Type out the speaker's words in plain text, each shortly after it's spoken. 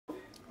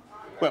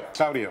Well,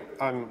 Claudio,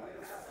 I'm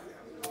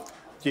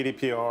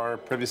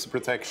GDPR, privacy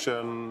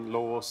protection,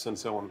 laws, and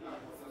so on.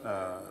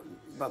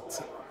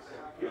 But,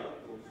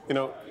 you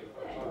know,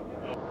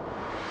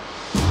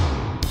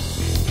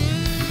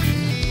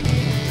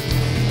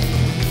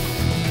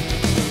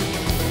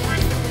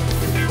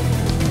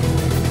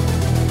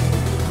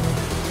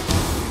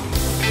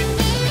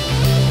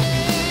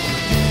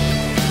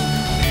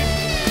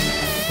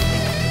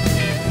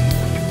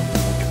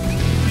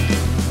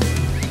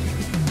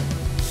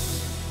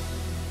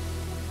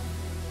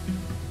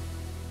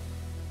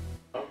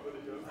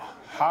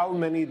 how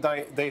many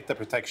data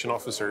protection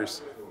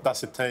officers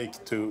does it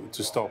take to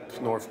stop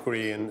North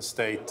Korean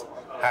state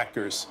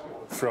hackers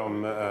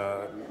from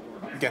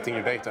getting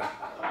your data?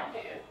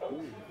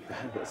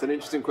 That's an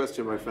interesting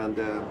question, my friend.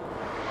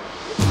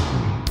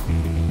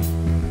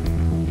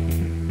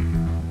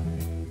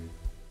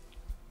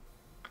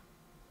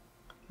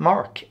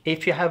 Mark,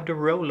 if you have the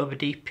role of a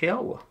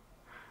DPO,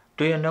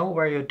 do you know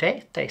where your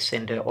data is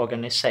in the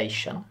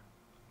organization?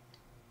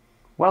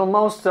 Well,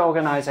 most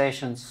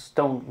organizations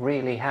don't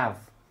really have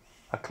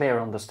a clear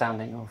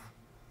understanding of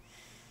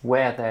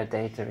where their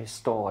data is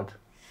stored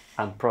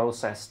and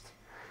processed.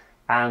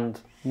 And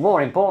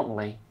more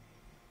importantly,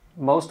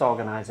 most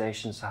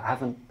organizations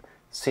haven't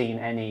seen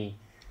any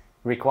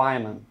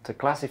requirement to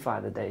classify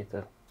the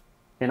data.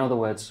 In other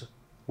words,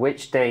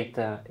 which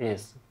data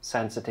is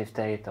sensitive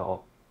data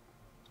or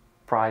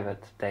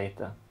private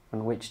data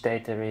and which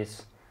data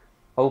is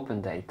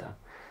open data.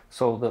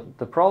 So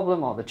the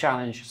problem or the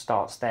challenge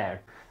starts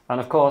there. And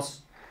of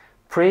course,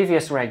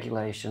 previous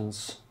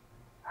regulations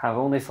have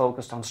only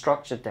focused on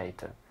structured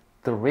data.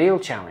 The real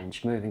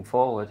challenge moving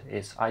forward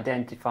is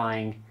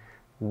identifying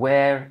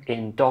where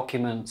in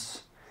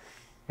documents,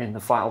 in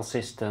the file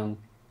system,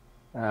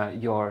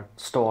 you're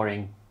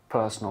storing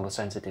personal or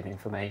sensitive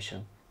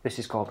information. This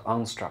is called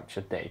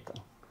unstructured data.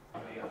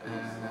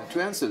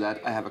 To answer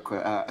that, I have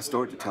a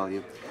story to tell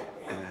you.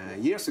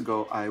 Years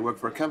ago, I worked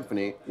for a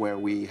company where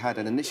we had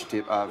an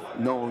initiative of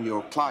knowing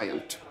your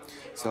client.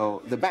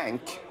 So the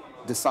bank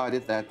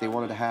decided that they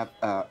wanted to have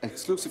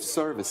exclusive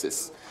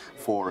services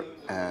for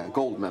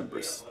gold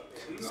members.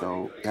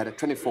 So they had a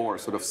 24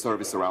 sort of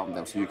service around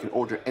them, so you can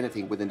order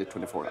anything within the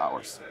 24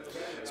 hours.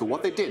 So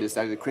what they did is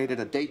that they created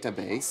a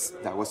database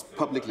that was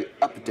publicly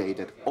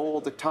updated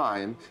all the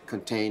time,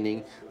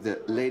 containing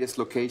the latest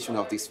location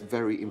of these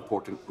very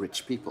important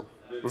rich people.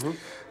 Mm-hmm.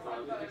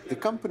 The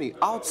company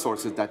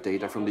outsourced that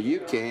data from the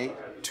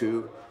UK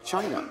to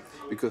China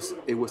because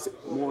it was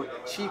more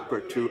cheaper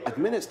to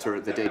administer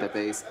the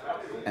database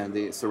and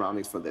the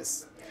surroundings for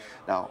this.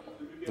 Now,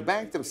 the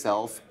bank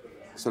themselves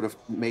sort of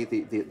made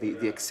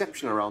the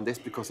exception around this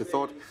because they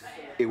thought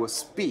it was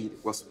speed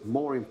was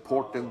more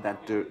important than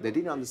they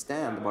didn't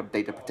understand about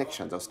data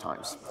protection at those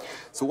times.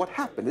 So what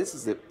happened, this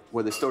is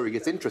where the story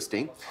gets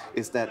interesting,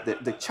 is that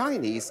the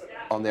Chinese,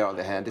 on the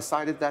other hand,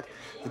 decided that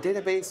the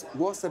database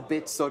was a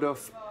bit sort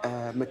of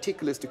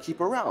meticulous to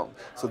keep around.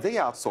 So they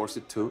outsourced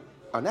it to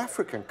an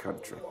African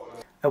country.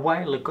 A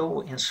while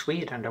ago in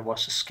Sweden there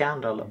was a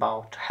scandal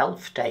about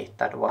health data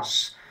that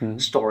was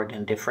stored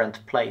in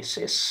different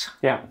places.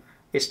 Yeah.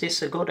 Is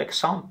this a good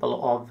example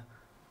of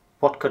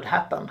what could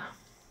happen?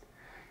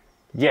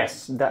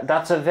 Yes,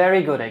 that's a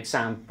very good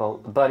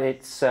example, but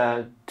it's,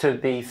 to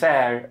be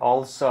fair,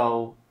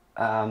 also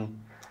a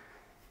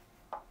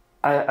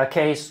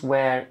case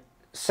where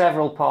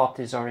several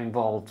parties are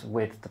involved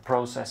with the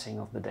processing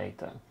of the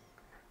data,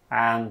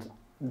 and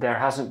there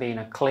hasn't been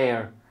a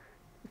clear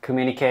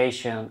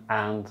communication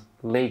and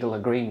legal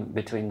agreement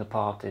between the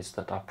parties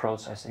that are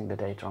processing the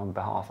data on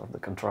behalf of the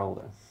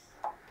controller.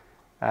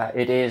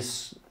 It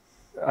is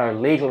a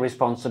legal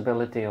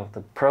responsibility of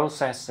the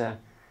processor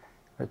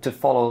to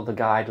follow the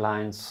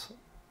guidelines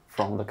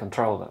from the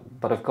controller.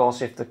 But of course,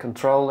 if the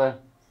controller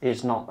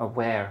is not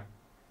aware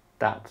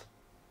that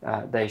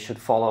they should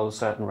follow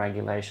certain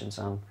regulations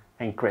and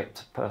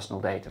encrypt personal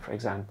data, for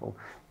example,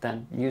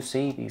 then you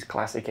see these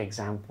classic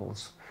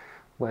examples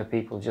where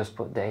people just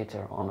put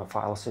data on a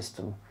file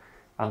system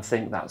and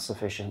think that's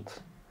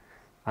sufficient.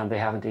 And they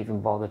haven't even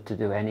bothered to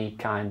do any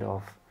kind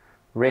of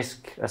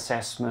risk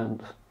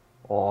assessment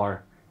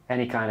or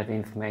any kind of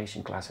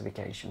information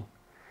classification.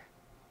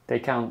 They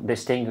can't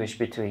distinguish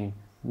between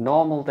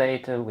normal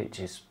data, which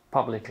is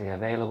publicly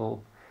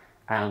available,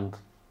 and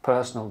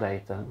personal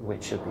data,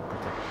 which should be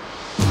protected.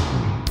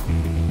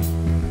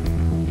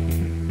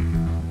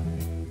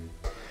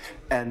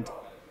 And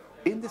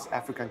in this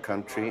African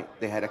country,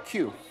 they had a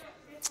queue.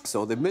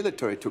 So the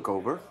military took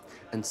over,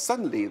 and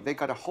suddenly they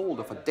got a hold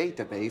of a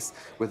database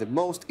with the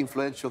most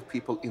influential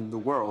people in the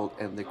world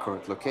and their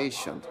current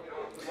location.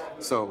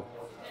 So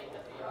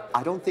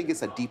I don't think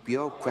it's a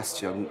DPO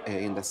question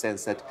in the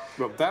sense that...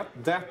 Well,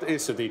 that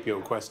is a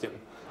DPO question,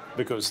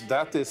 because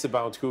that is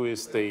about who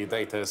is the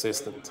data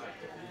assistant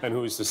and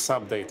who is the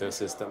sub-data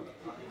assistant.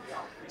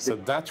 So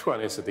that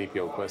one is a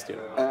DPO question.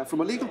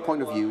 From a legal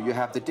point of view, you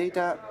have the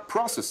data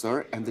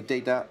processor and the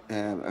data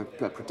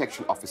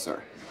protection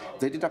officer.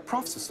 The data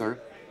processor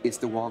is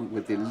the one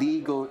with the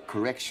legal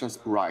corrections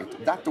right.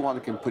 That's the one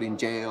who can put in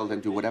jail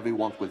and do whatever you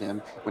want with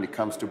him when it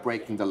comes to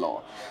breaking the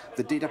law.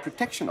 The data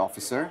protection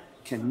officer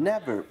can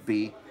never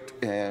be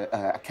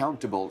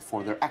accountable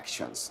for their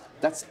actions.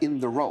 That's in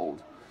the role.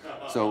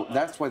 So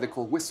that's why they're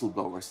called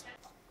whistleblowers.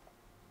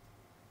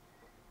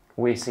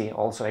 We see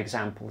also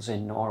examples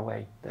in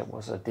Norway. There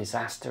was a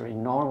disaster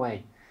in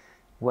Norway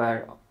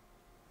where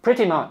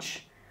pretty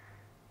much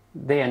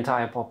the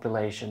entire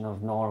population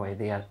of Norway,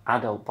 the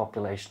adult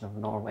population of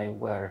Norway,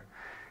 were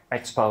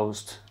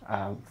exposed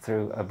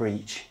through a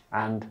breach,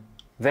 and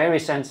very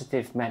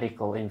sensitive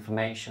medical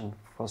information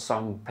for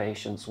some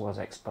patients was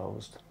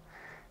exposed.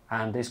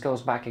 And this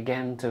goes back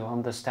again to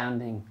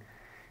understanding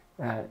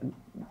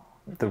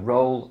the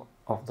role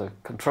of the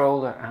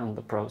controller and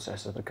the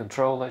processor. The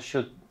controller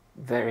should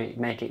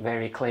make it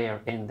very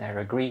clear in their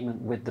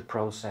agreement with the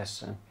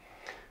processor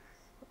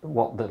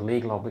what the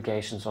legal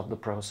obligations of the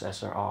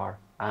processor are,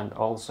 and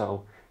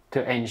also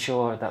to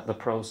ensure that the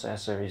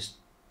processor is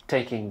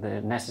taking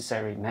the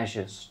necessary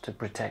measures to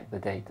protect the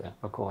data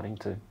according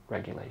to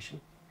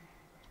regulation.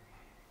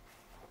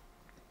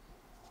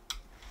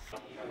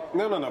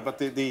 No, but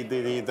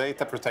the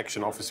data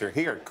protection officer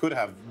here could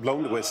have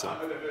blown the whistle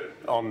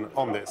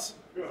on this.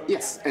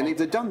 Yes, and if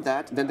they've done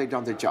that, then they've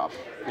done their job.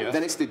 Yes.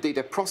 Then it's the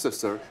data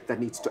processor that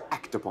needs to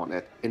act upon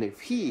it. And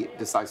if he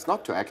decides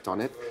not to act on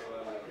it,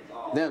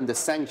 then the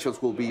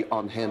sanctions will be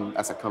on him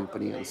as a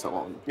company and so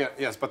on. Yeah,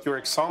 yes, but your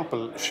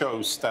example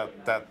shows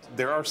that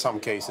there are some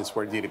cases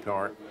where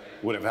GDPR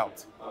would have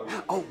helped.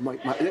 Oh,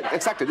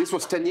 exactly. This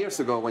was 10 years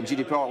ago when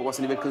GDPR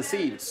wasn't even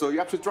conceived. So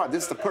you're absolutely right.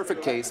 This is the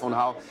perfect case on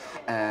how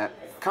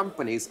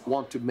companies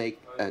want to make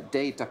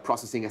data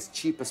processing as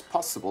cheap as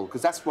possible,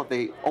 because that's what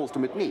they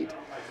ultimately need.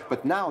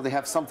 But now they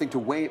have something to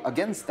weigh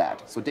against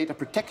that. So data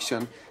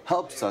protection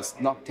helps us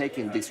not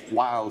taking this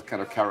wild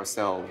kind of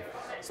carousel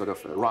sort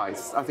of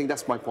rise. I think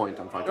that's my point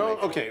I'm trying to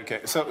make.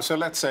 Okay. So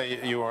let's say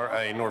you are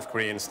a North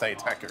Korean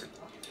state hacker,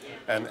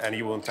 and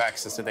you want to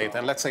access the data,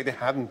 and let's say they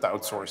hadn't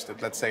outsourced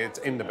it. Let's say it's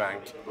in the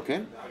bank.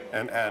 Okay.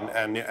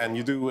 And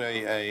you do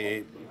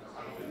a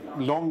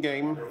long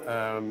game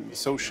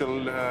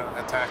social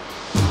attack.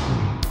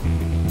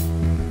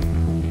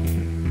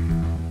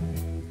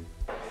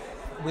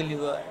 Will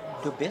you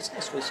do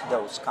business with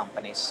those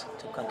companies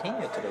to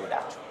continue to do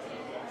that?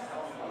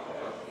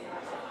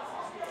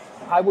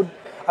 I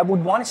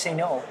would want to say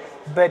no,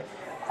 but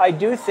I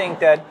do think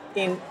that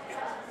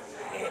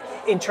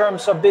in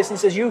terms of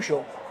business as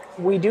usual,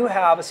 we do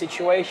have a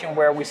situation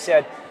where we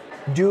said,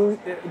 do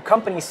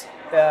companies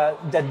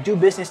that do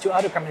business to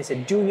other companies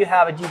said, do you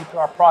have a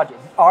GDPR project?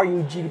 Are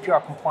you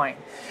GDPR compliant?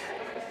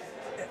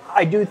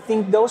 I do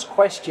think those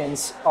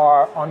questions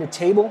are on the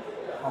table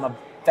on a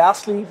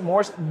vastly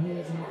more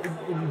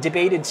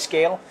debated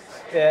scale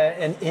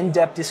and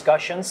in-depth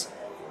discussions,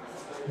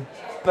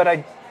 but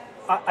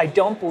I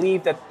don't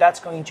believe that that's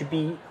going to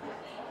be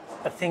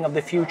a thing of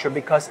the future,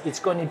 because it's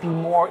going to be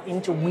more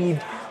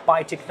interweaved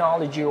by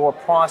technology or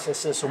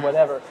processes or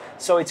whatever.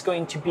 So it's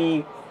going to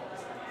be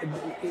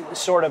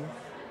sort of,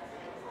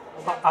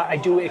 I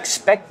do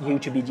expect you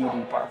to be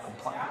GDPR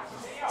compliant.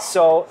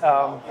 So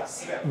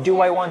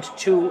do I want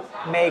to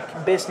make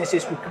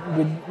businesses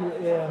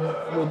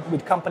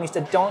with companies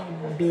that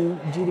don't be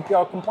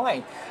GDPR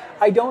compliant?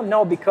 I don't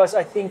know, because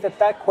I think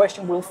that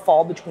question will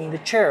fall between the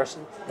chairs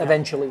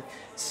eventually.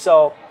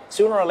 So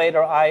sooner or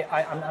later,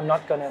 I'm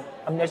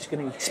just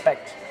going to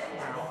expect,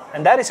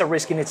 and that is a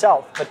risk in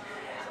itself. But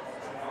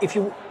if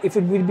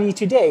it would be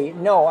today,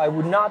 no, I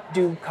would not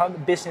do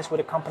business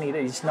with a company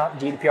that is not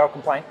GDPR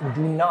compliant,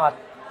 do not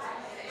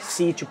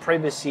see to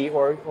privacy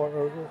or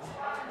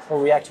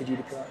react to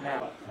GDPR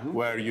now.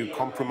 Where you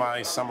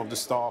compromise some of the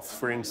staff,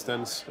 for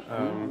instance.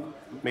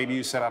 Maybe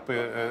you set up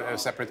a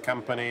separate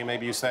company.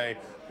 Maybe you say,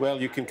 well,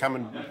 you can come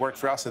and work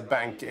for us at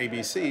Bank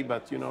ABC,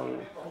 but you know,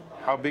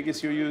 how big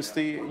is your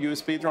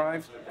USB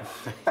drive?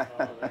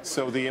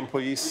 So the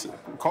employees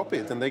copy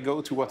it and they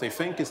go to what they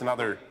think is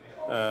another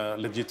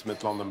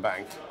legitimate London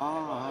bank,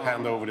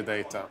 hand over the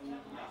data.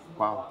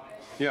 Wow.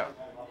 Yeah.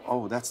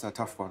 Oh, that's a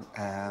tough one.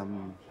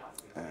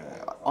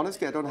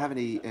 Honestly, I don't have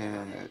any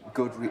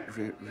good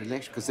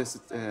relation, because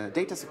there's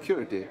data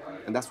security,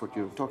 and that's what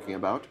you're talking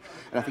about.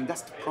 And I think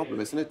that's the problem,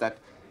 isn't it? That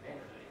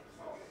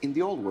in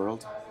the old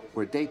world,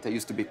 where data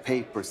used to be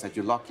papers that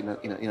you lock in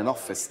an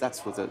office,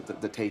 that's what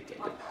the data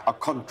are,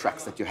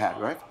 contracts that you had,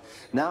 right?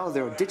 Now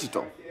they're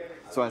digital.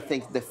 So I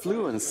think the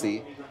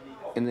fluency,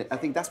 and I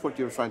think that's what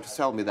you're trying to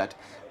tell me, that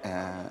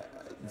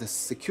the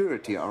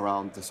security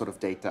around the sort of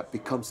data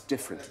becomes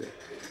differently.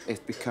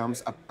 It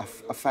becomes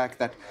a fact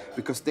that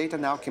because data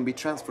now can be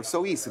transferred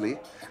so easily,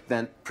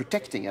 then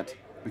protecting it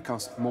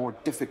becomes more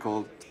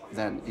difficult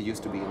than it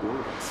used to be in the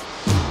old days.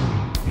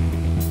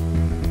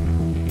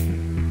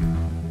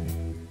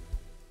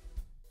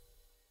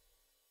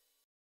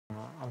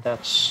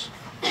 That's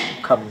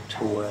come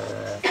to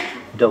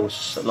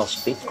those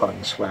lost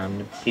bitcoins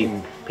when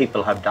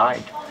people have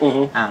died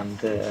and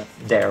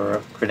their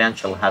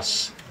credential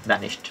has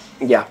vanished.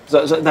 Yeah,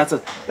 so that's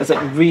a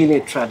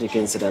really tragic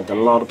incident. A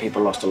lot of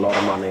people lost a lot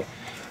of money,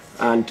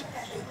 and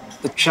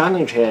the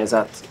challenge here is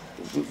that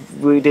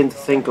we didn't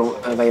think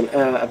of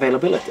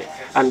availability.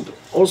 And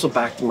also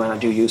back when I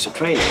do user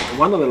training,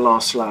 one of the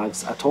last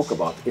slides I talk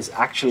about is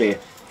actually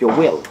your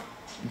will.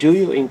 Do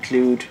you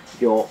include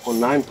your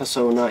online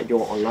persona,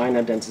 your online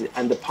identity,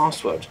 and the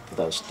password for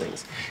those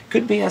things?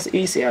 Could be as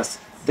easy as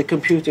the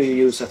computer you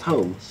use at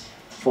home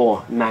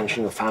for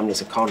managing your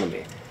family's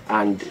economy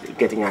and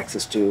getting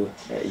access to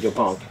your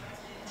bank.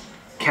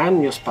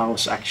 Can your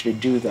spouse actually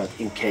do that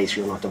in case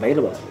you're not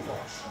available anymore?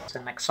 It's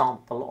an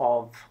example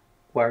of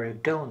where you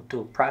don't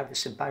do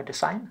privacy by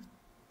design.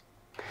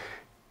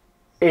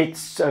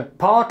 It's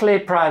partly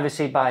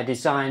privacy by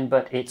design,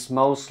 but it's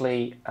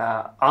mostly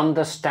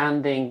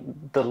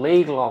understanding the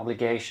legal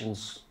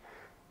obligations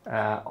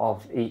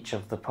of each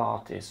of the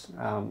parties.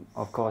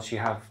 Of course, you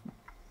have,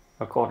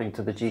 according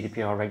to the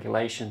GDPR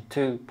regulation,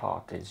 two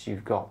parties.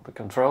 You've got the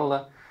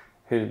controller,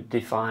 who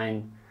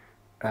define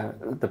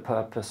the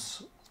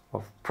purpose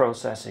of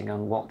processing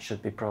and what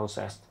should be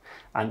processed.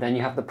 And then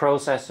you have the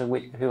processor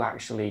who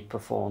actually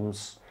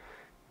performs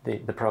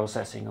the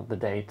processing of the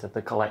data,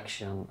 the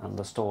collection and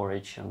the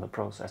storage and the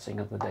processing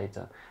of the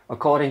data,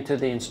 according to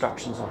the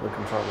instructions of the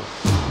controller.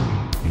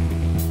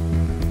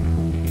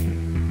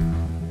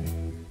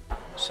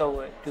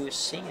 So do you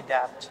see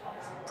that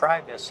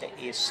privacy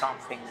is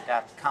something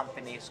that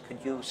companies could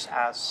use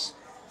as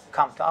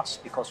come to us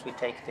because we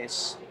take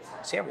this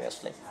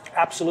seriously?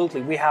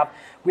 Absolutely. We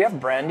have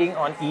branding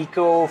on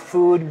eco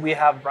food. We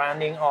have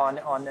branding on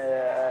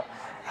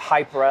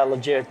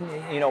hyperallergen,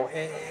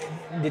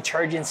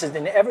 detergents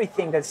and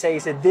everything that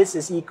says that this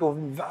is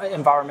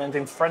eco-environment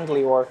and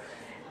friendly. Or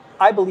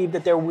I believe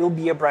that there will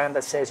be a brand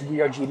that says we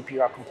are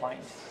GDPR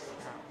compliant.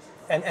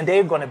 And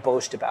they're going to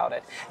boast about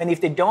it. And if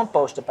they don't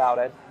boast about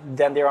it,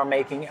 then they are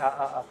making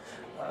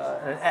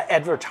an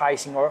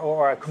advertising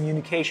or a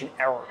communication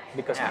error.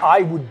 Because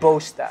I would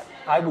boast that.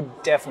 I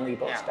would definitely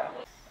boast that.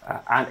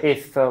 And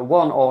if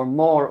one or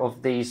more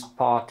of these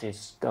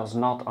parties does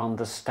not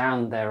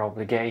understand their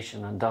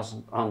obligation and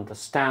doesn't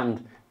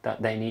understand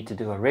that they need to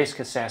do a risk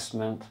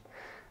assessment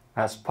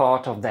as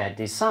part of their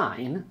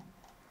design,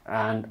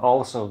 and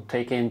also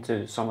take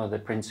into some of the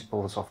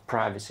principles of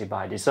privacy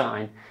by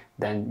design,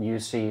 then you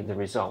see the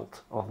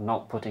result of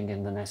not putting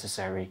in the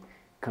necessary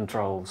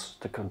controls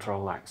to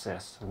control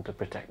access and to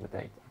protect the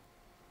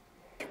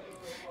data.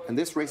 And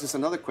this raises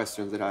another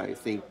question that I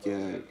think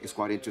is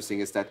quite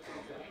interesting, is that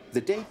the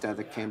data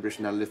that Cambridge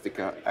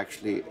Analytica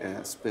actually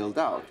spilled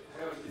out,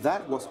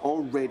 that was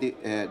already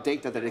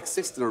data that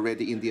existed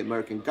already in the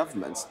American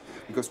governments.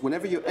 Because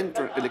whenever you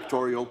enter an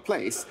electoral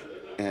place,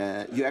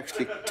 you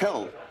actually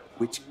tell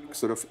which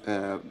sort of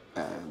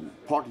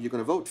party you're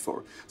going to vote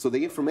for. So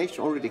the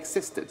information already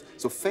existed.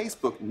 So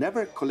Facebook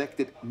never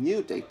collected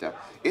new data.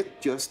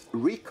 It just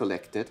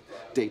recollected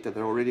data that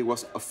already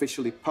was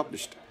officially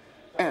published.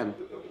 And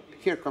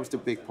here comes the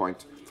big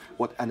point.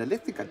 What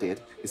Analytica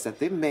did is that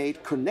they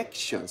made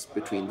connections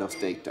between those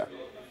data.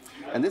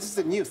 And this is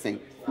a new thing.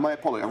 My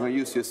apology, I'm going to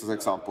use this as an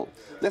example.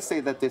 Let's say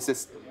that this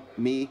is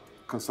me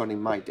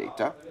concerning my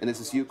data, and this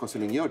is you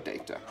concerning your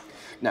data.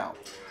 Now,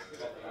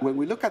 when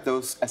we look at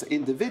those as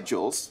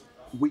individuals,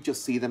 we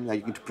just see them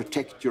like you can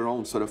protect your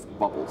own sort of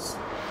bubbles.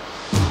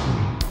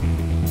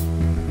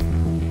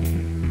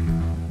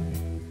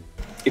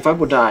 If I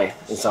would die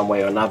in some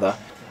way or another,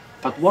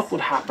 but what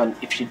would happen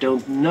if you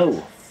don't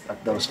know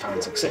that those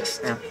fans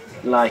exist? Yeah.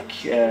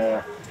 Like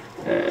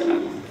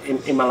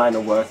in my line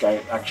of work,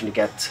 I actually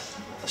get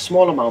a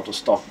small amount of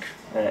stock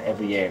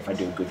every year if I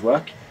do good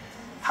work.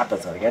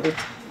 Happens that I get it,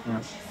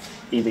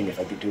 even if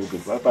I do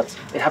good work, but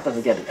it happens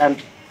I get it.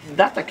 And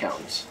that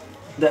account,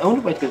 the only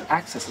way to get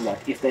access to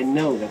that if they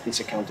know that this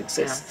account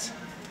exists.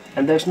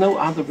 And there's no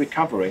other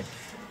recovery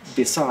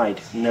beside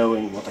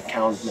knowing what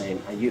account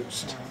name I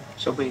used.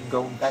 So we're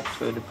going back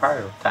to the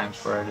prior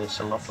times where there's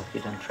a lot of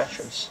hidden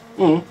treasures.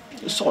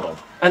 Sort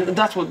of. And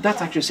that's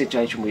actually the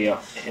situation we are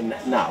in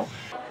now.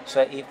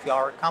 So if you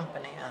are a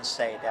company and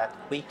say that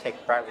we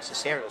take privacy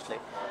seriously,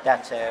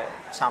 that's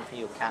something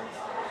you can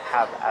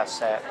have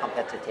as a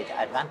competitive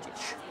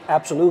advantage.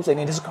 Absolutely,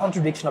 and it is a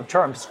contradiction of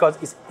terms,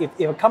 because if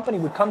a company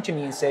would come to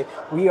me and say,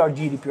 we are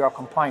GDPR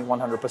compliant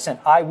 100%,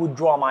 I would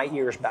draw my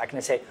ears back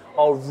and say,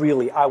 oh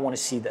really, I want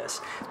to see this.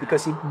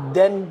 Because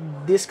then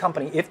this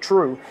company, if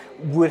true,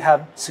 would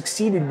have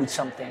succeeded with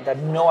something that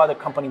no other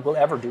company will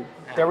ever do.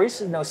 There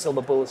is no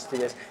silver bullets to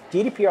this.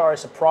 GDPR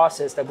is a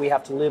process that we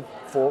have to live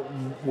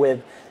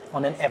with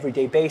on an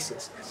everyday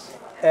basis.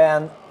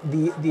 And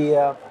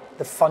the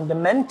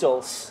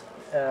fundamentals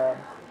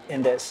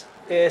in this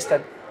is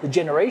that the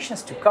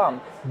generations to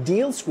come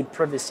deals with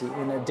privacy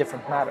in a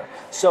different manner.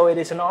 So it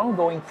is an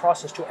ongoing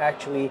process to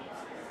actually,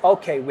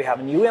 okay, we have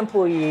a new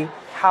employee,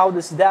 how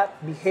does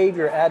that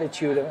behavior,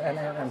 attitude,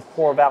 and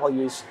core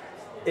values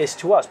is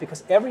to us?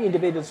 Because every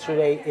individual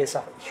today is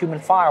a human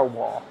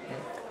firewall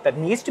that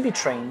needs to be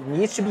trained,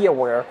 needs to be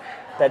aware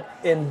that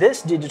in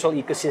this digital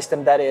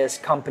ecosystem that is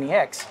company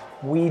X,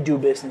 we do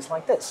business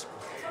like this.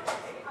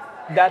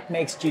 That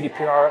makes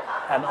GDPR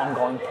an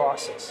ongoing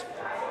process.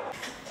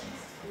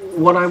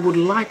 What I would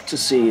like to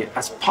see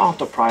as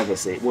part of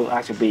privacy will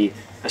actually be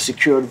a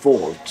secured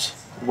vault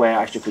where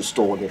I actually could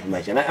store the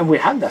information. And we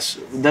have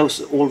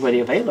those already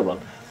available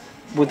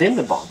within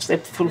the banks. They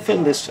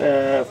fulfill this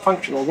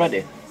function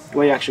already,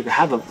 where you actually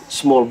have a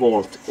small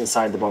vault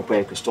inside the bank where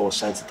you can store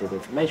sensitive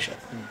information.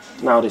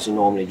 Nowadays it's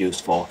normally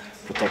used for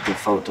protecting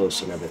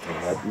photos and everything,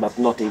 but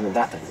not even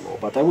that anymore.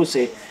 But I would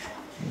say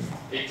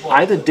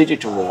either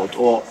digital vault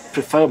or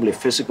preferably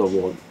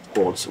physical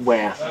vaults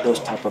where those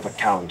type of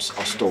accounts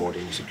are stored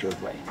in a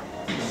secured way.